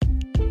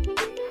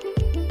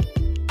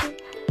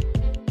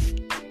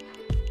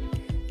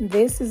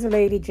This is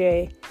Lady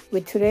J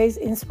with today's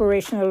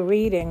inspirational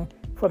reading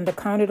from the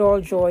Count It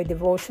All Joy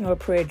Devotional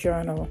Prayer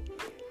Journal.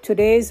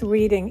 Today's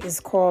reading is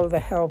called The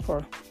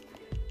Helper.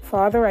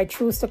 Father, I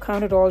choose to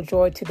count it all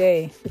joy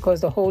today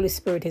because the Holy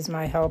Spirit is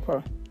my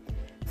helper.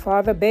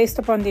 Father, based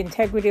upon the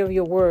integrity of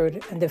your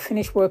word and the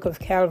finished work of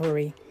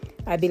Calvary,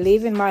 I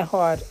believe in my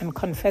heart and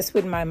confess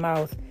with my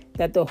mouth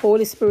that the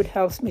Holy Spirit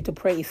helps me to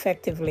pray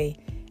effectively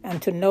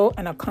and to know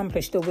and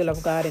accomplish the will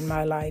of God in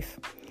my life.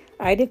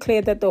 I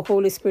declare that the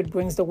Holy Spirit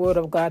brings the word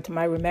of God to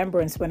my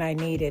remembrance when I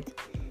need it.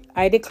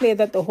 I declare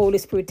that the Holy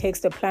Spirit takes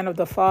the plan of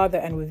the Father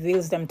and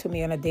reveals them to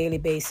me on a daily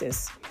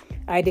basis.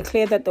 I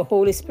declare that the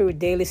Holy Spirit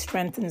daily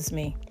strengthens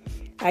me.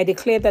 I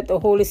declare that the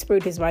Holy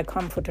Spirit is my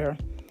comforter.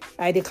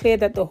 I declare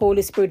that the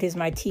Holy Spirit is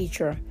my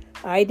teacher.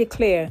 I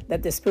declare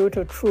that the Spirit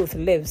of truth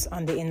lives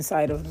on the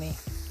inside of me.